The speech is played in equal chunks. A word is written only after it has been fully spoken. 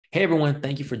Hey everyone,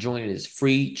 thank you for joining this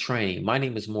free training. My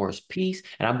name is Morris Peace,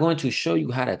 and I'm going to show you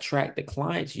how to attract the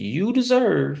clients you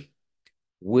deserve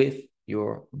with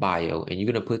your bio. And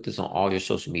you're going to put this on all your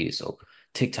social media. So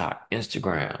TikTok,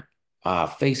 Instagram,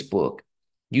 Facebook,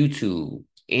 YouTube,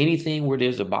 anything where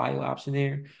there's a bio option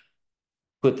there,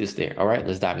 put this there. All right,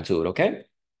 let's dive into it. Okay.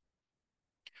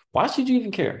 Why should you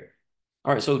even care?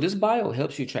 All right, so this bio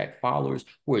helps you attract followers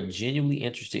who are genuinely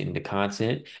interested in the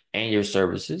content and your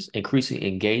services, increasing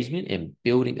engagement and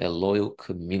building a loyal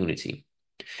community.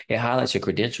 It highlights your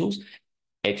credentials,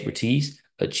 expertise,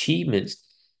 achievements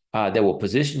that will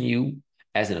position you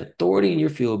as an authority in your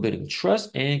field, building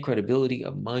trust and credibility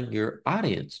among your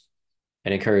audience.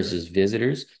 It encourages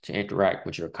visitors to interact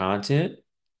with your content,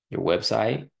 your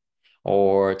website,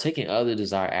 or taking other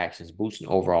desired actions, boosting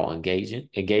overall engagement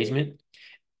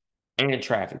and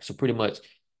traffic. So pretty much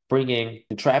bringing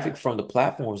the traffic from the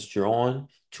platforms that you're on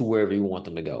to wherever you want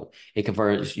them to go. It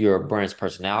converts your brand's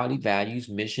personality, values,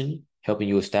 mission, helping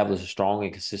you establish a strong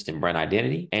and consistent brand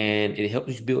identity. And it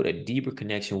helps you build a deeper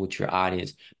connection with your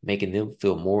audience, making them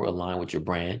feel more aligned with your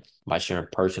brand by sharing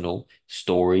personal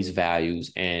stories,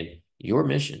 values, and your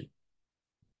mission.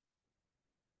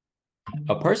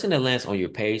 A person that lands on your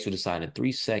page will decide in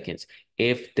 3 seconds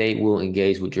if they will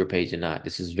engage with your page or not.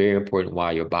 This is very important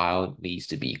why your bio needs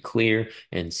to be clear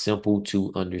and simple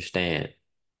to understand.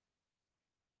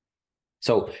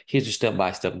 So here's a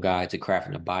step-by-step guide to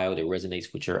crafting a bio that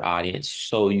resonates with your audience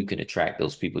so you can attract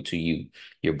those people to you,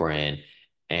 your brand,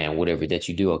 and whatever that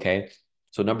you do, okay?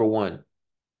 So number one,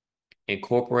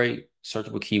 incorporate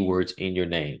searchable keywords in your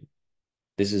name.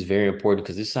 This is very important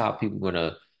because this is how people are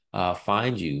going to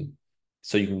find you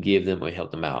so you can give them or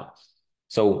help them out.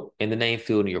 So in the name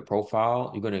field in your profile,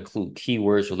 you're going to include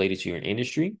keywords related to your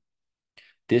industry.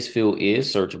 This field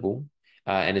is searchable,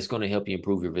 and it's going to help you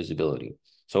improve your visibility.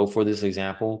 So for this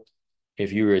example,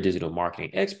 if you're a digital marketing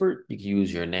expert, you can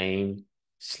use your name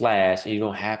slash, and you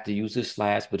don't have to use this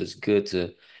slash, but it's good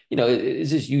to, it's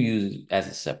just you use it as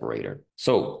a separator.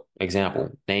 So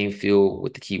example, name field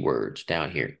with the keywords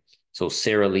down here. So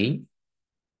Sarah Lee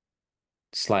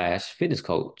slash fitness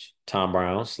coach, Tom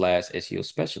Brown slash SEO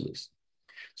specialist.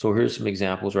 So here's some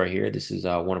examples right here. This is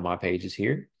one of my pages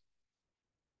here.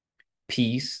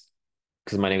 Peace,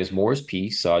 because my name is Morris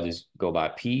Peace. So I'll just go by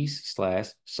Peace slash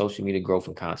social media growth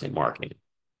and content marketing.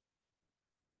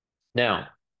 Now,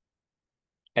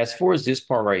 as far as this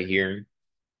part right here,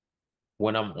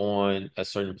 when I'm on a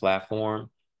certain platform,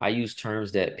 I use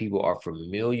terms that people are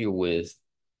familiar with.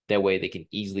 That way they can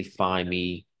easily find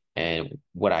me and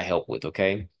what I help with,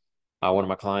 okay? One of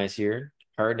my clients here,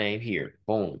 her name here,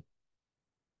 boom.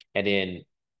 And then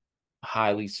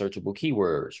highly searchable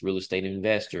keywords, real estate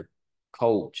investor,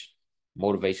 coach,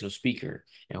 motivational speaker.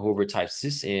 And whoever types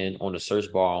this in on the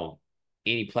search bar on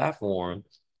any platform,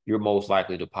 you're most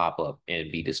likely to pop up and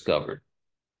be discovered.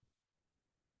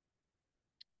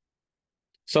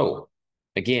 So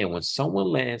again, when someone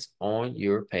lands on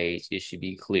your page, it should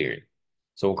be clear.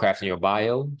 So when crafting your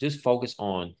bio, just focus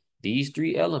on these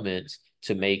three elements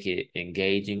to make it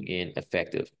engaging and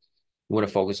effective. You want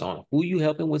to focus on who you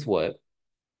helping with what,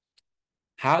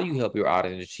 how you help your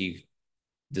audience achieve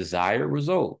desired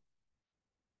result,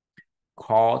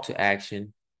 call to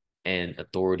action, and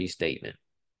authority statement.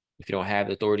 If you don't have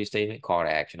the authority statement, call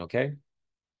to action, okay?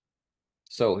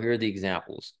 So here are the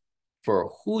examples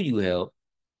for who you help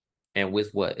and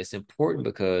with what. It's important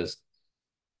because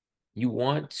you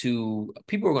want to,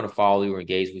 people are going to follow you or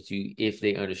engage with you if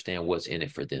they understand what's in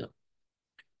it for them.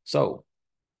 So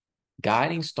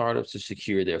guiding startups to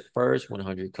secure their first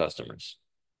 100 customers,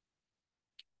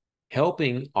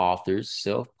 helping authors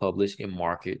self-publish and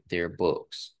market their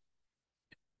books,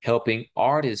 helping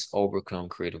artists overcome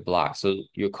creative blocks. So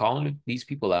you're calling these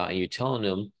people out and you're telling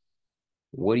them,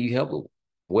 what do you help with?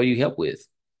 What do you help with?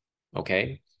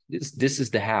 Okay. This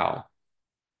is the how.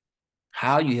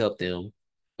 How you help them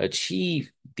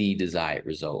achieve the desired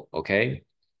result, okay?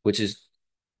 Which is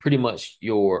pretty much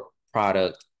your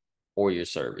product or your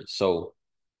service. So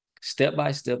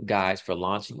step-by-step guides for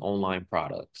launching online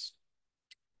products,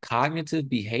 cognitive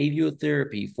behavioral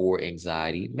therapy for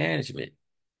anxiety management.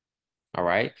 All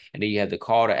right. And then you have the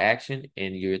call to action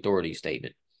and your authority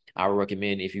statement. I would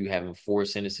recommend if you having 4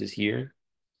 sentences here,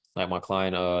 like my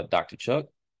client, Dr. Chuck,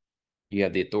 you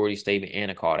have the authority statement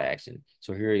and a call to action.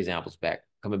 So here are examples back,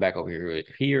 coming back over here.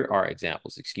 Here are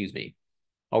examples, excuse me.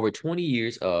 Over 20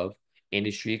 years of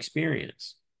industry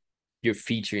experience. You're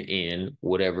featured in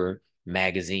whatever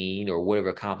magazine or whatever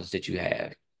accomplishment that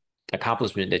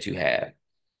you have.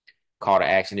 Call to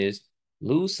action is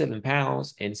lose 7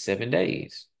 pounds in 7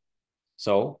 days.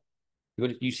 So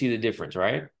you see the difference,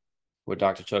 right? With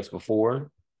Dr. Chuck's before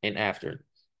and after.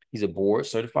 He's a board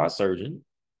certified surgeon.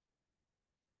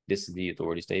 This is the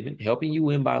authority statement. Helping you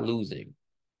win by losing.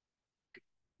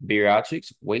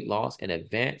 Bariatrics, weight loss, and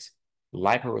advanced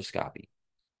laparoscopy.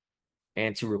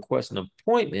 And to request an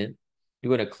appointment,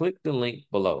 you're going to click the link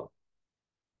below.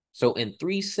 So in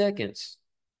 3 seconds,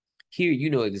 here you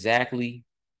know exactly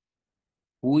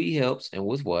who he helps and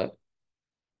with what,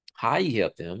 how he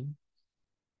helped them,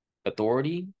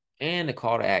 authority, and the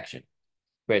call to action.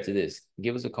 Back to this,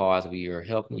 give us a call as we are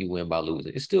helping you win by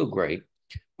losing. It's still great,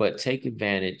 but take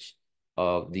advantage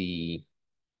of the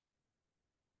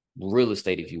real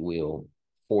estate, if you will,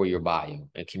 for your bio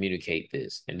and communicate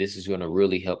this. And this is going to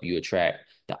really help you attract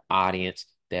the audience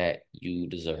that you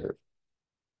deserve.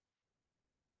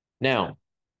 Now,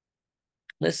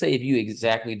 let's say if you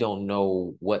exactly don't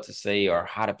know what to say or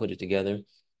how to put it together,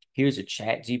 here's a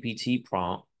chat GPT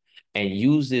prompt and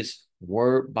use this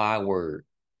word by word.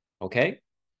 Okay.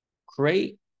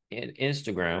 Create an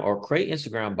Instagram or create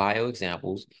Instagram bio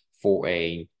examples for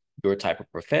your type of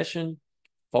profession,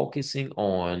 focusing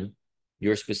on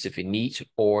your specific niche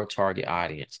or target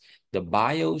audience. The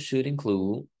bio should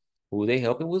include who they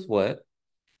helping with what,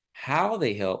 how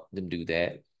they help them do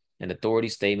that, an authority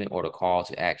statement or the call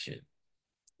to action.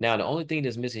 Now, the only thing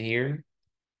that's missing here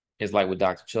is like with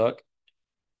Dr. Chuck,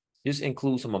 just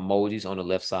include some emojis on the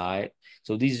left side.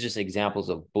 So these are just examples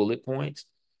of bullet points.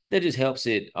 That just helps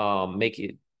it make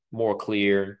it more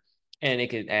clear, and it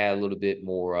can add a little bit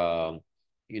more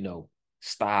you know,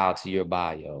 style to your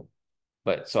bio.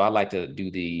 But so I like to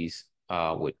do these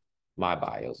with my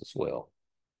bios as well.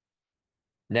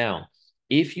 Now,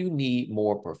 if you need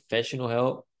more professional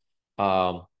help,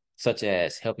 such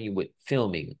as helping you with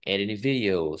filming, editing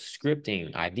videos,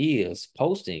 scripting, ideas,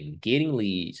 posting, getting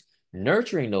leads,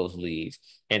 nurturing those leads,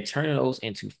 and turning those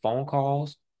into phone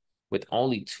calls with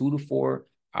only 2 to 4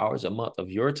 hours a month of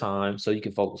your time so you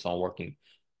can focus on working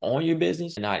on your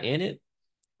business and not in it,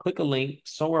 click a link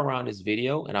somewhere around this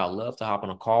video, and I'd love to hop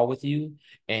on a call with you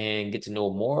and get to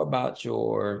know more about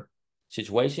your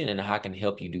situation and how I can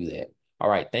help you do that. All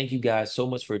right. Thank you guys so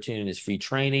much for attending this free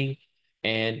training,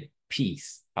 and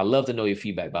peace. I love to know your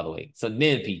feedback, by the way. So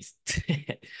then peace.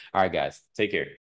 All right, guys. Take care.